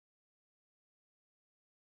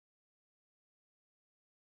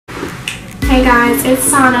Hey guys, it's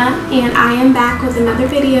Sana and I am back with another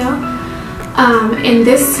video. And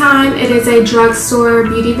this time it is a drugstore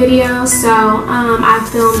beauty video. So I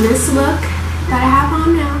filmed this look that I have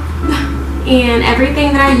on now. And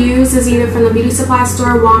everything that I use is either from the beauty supply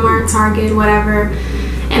store, Walmart, Target, whatever.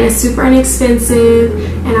 And it's super inexpensive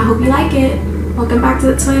and I hope you like it. Welcome back to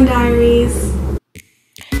the Twin Diaries.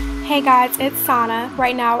 Hey guys, it's Sana.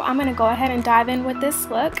 Right now I'm going to go ahead and dive in with this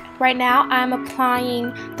look. Right now I'm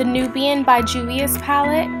applying the Nubian by Juvia's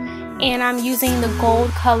palette and I'm using the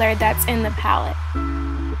gold color that's in the palette.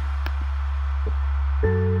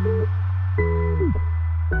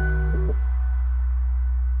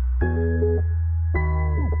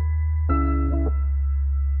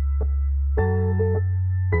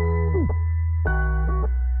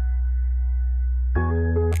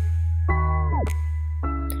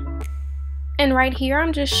 And right here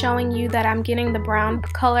I'm just showing you that I'm getting the brown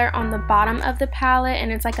color on the bottom of the palette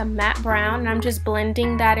and it's like a matte brown, and I'm just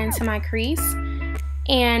blending that into my crease,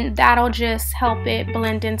 and that'll just help it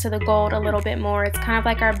blend into the gold a little bit more. It's kind of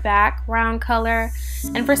like our background color,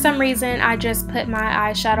 and for some reason I just put my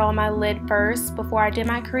eyeshadow on my lid first before I did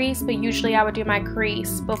my crease, but usually I would do my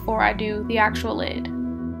crease before I do the actual lid.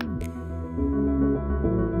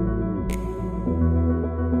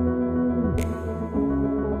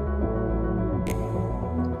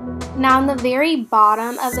 Now on the very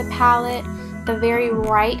bottom of the palette, the very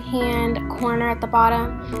right hand corner at the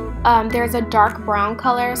bottom, there's a dark brown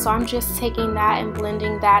color, so I'm just taking that and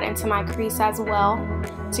blending that into my crease as well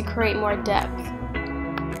to create more depth.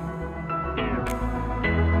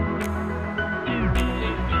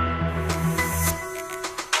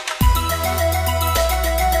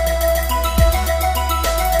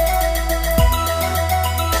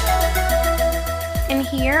 And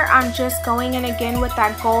here I'm just going in again with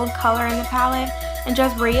that gold color in the palette and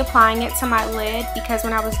just reapplying it to my lid, because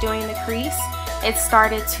when I was doing the crease it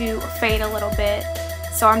started to fade a little bit,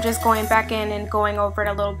 so I'm just going back in and going over it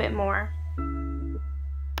a little bit more.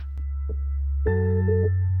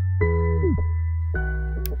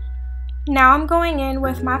 Now I'm going in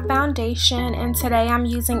with my foundation, and today I'm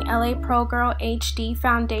using LA Pro Girl HD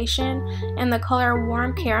foundation in the color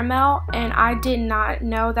Warm Caramel, and I did not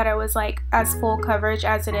know that it was like as full coverage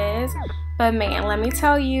as it is, but man, let me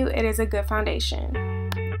tell you, it is a good foundation.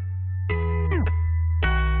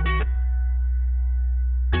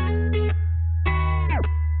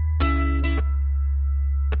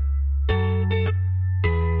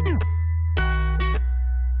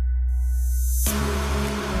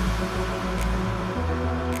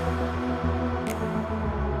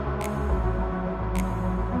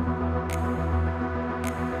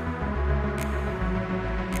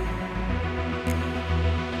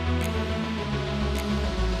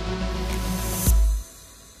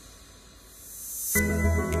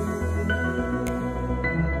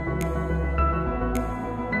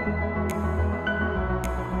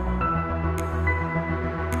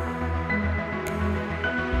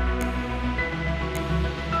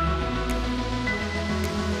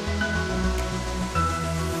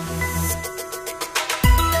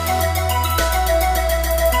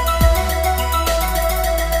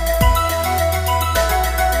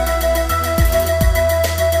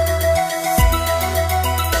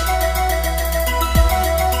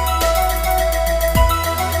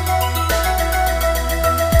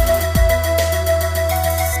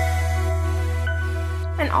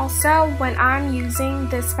 Also, when I'm using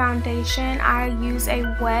this foundation, I use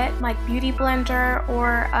a wet like beauty blender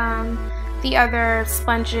or the other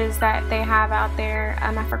sponges that they have out there.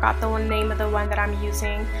 I forgot the name of the one that I'm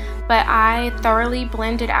using, but I thoroughly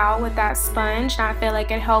blend it out with that sponge, and I feel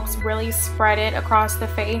like it helps really spread it across the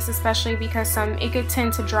face, especially because it could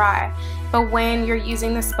tend to dry, but when you're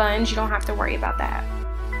using the sponge you don't have to worry about that.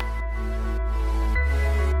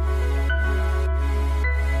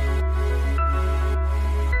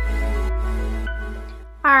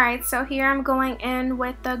 Alright, so here I'm going in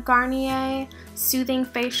with the Garnier Soothing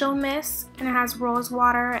Facial Mist, and it has rose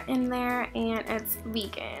water in there and it's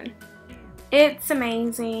vegan. It's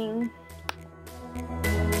amazing.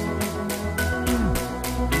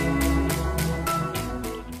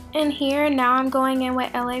 And here now I'm going in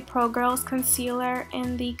with LA Pro Girls concealer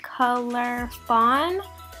in the color Fawn,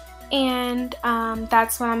 and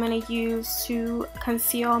that's what I'm going to use to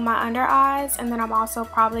conceal my under eyes, and then I'm also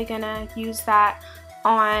probably going to use that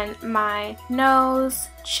on my nose,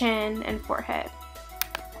 chin, and forehead.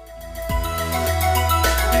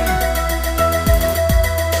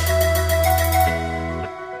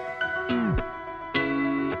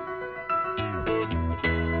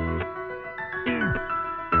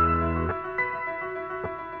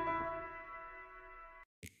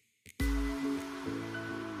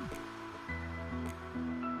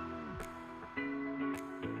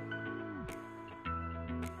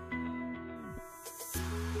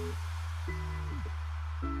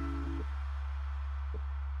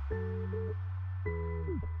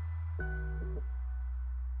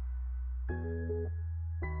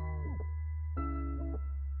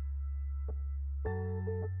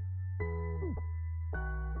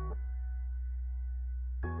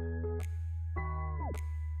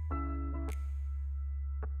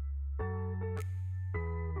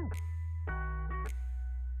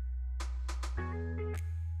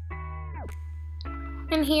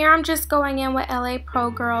 And here I'm just going in with LA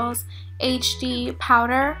Pro Girls HD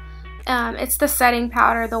powder. It's the setting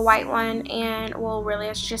powder, the white one, and well, really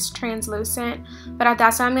it's just translucent, but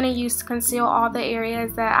that's what I'm going to use to conceal all the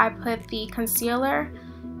areas that I put the concealer.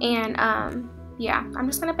 And yeah, I'm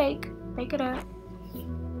just going to bake it up.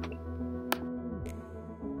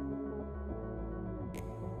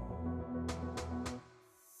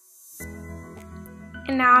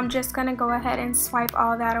 And now I'm just going to go ahead and swipe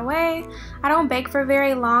all that away. I don't bake for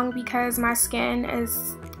very long because my skin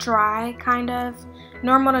is dry, kind of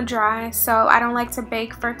normal to dry, so I don't like to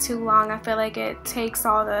bake for too long. I feel like it takes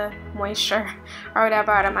all the moisture or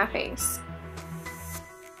whatever out of my face.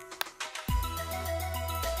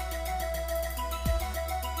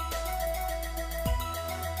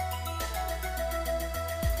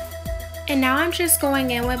 And now I'm just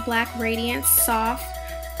going in with Black Radiance Soft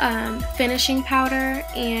finishing powder,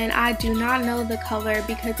 and I do not know the color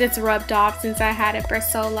because it's rubbed off since I had it for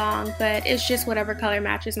so long, but it's just whatever color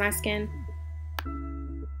matches my skin.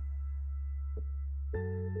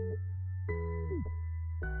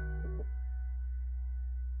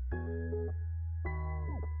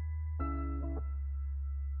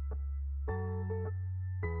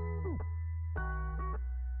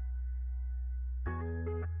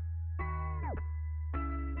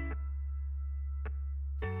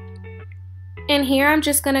 And here I'm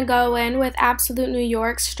just going to go in with Absolute New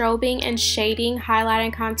York Strobing and Shading Highlight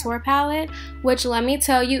and Contour Palette, which let me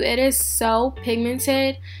tell you, it is so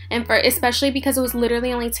pigmented, and especially because it was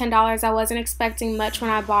literally only $10, I wasn't expecting much when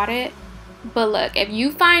I bought it. But look, if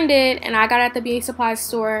you find it, and I got it at the beauty supply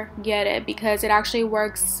store, get it because it actually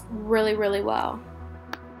works really, really well.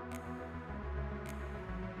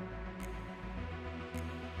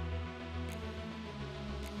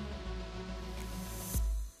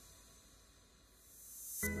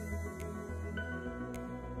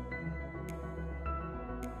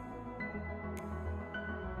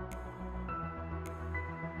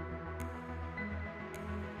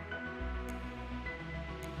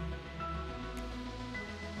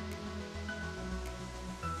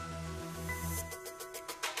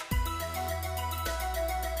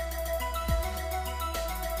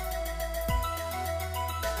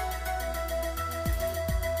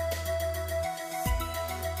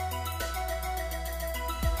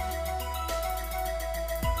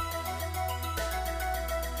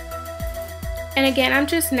 And again, I'm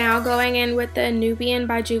just now going in with the Nubian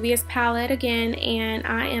by Juvia's palette again, and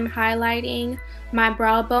I am highlighting my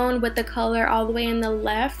brow bone with the color all the way in the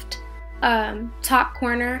left top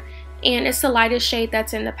corner, and it's the lightest shade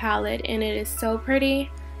that's in the palette, and it is so pretty.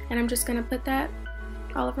 And I'm just gonna put that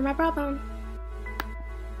all over my brow bone.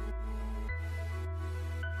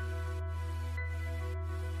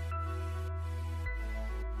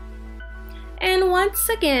 And once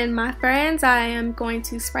again, my friends, I am going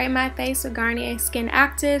to spray my face with Garnier Skin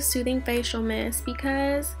Active Soothing Facial Mist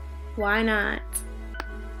because why not?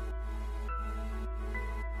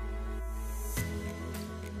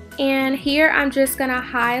 And here I'm just gonna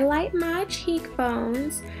highlight my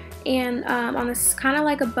cheekbones, and on this kind of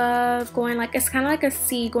like above, going like, it's kind of like a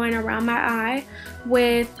C going around my eye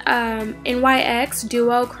with NYX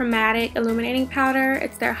Duo Chromatic Illuminating Powder.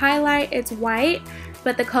 It's their highlight, it's white,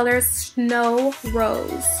 but the color is Snow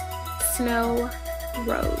Rose. Snow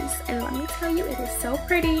Rose. And let me tell you, it is so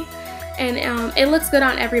pretty, and it looks good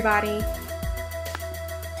on everybody.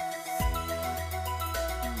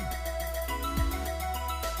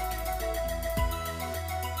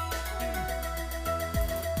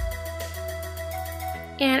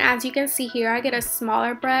 And as you can see here, I get a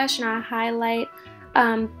smaller brush and I highlight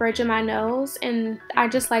bridge of my nose, and I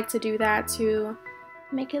just like to do that to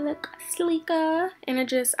make it look sleeker, and it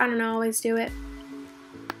just, I don't know, I always do it.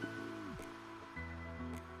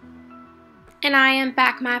 And I am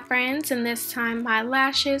back, my friends, and this time my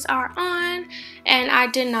lashes are on, and I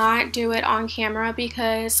did not do it on camera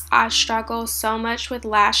because I struggle so much with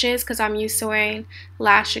lashes because I'm used to wearing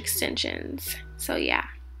lash extensions. So yeah.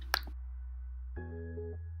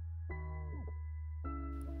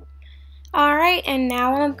 Alright, and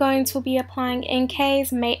now I'm going to be applying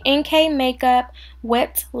NK Makeup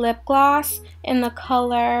Whipped Lip Gloss in the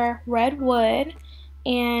color Redwood,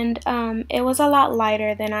 and it was a lot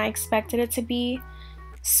lighter than I expected it to be,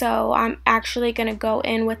 so I'm actually going to go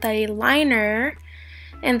in with a liner,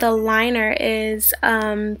 and the liner is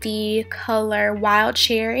the color Wild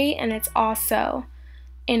Cherry, and it's also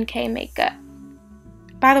NK Makeup.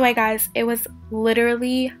 By the way, guys, it was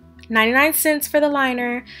literally 99 cents for the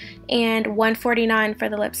liner and $1.49 for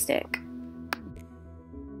the lipstick.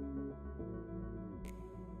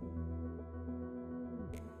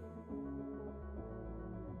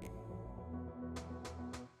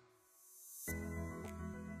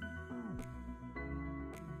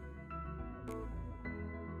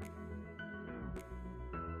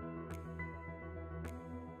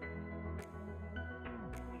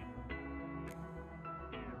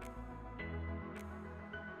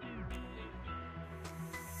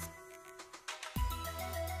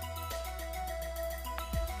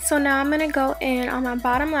 So now I'm going to go in on my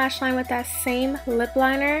bottom lash line with that same lip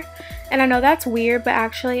liner. And I know that's weird, but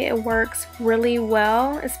actually it works really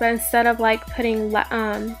well. It's instead of like putting,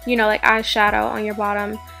 you know, like eyeshadow on your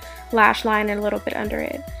bottom lash line and a little bit under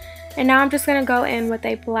it. And now I'm just going to go in with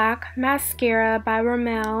a black mascara by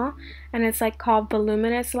Rimmel. And it's like called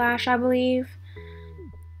Voluminous Lash, I believe.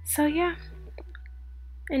 So yeah.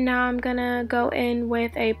 And now I'm going to go in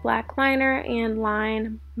with a black liner and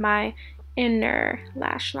line my inner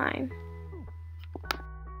lash line.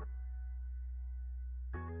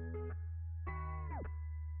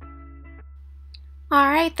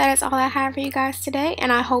 Alright, that is all I have for you guys today,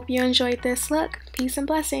 and I hope you enjoyed this look. Peace and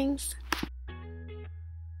blessings.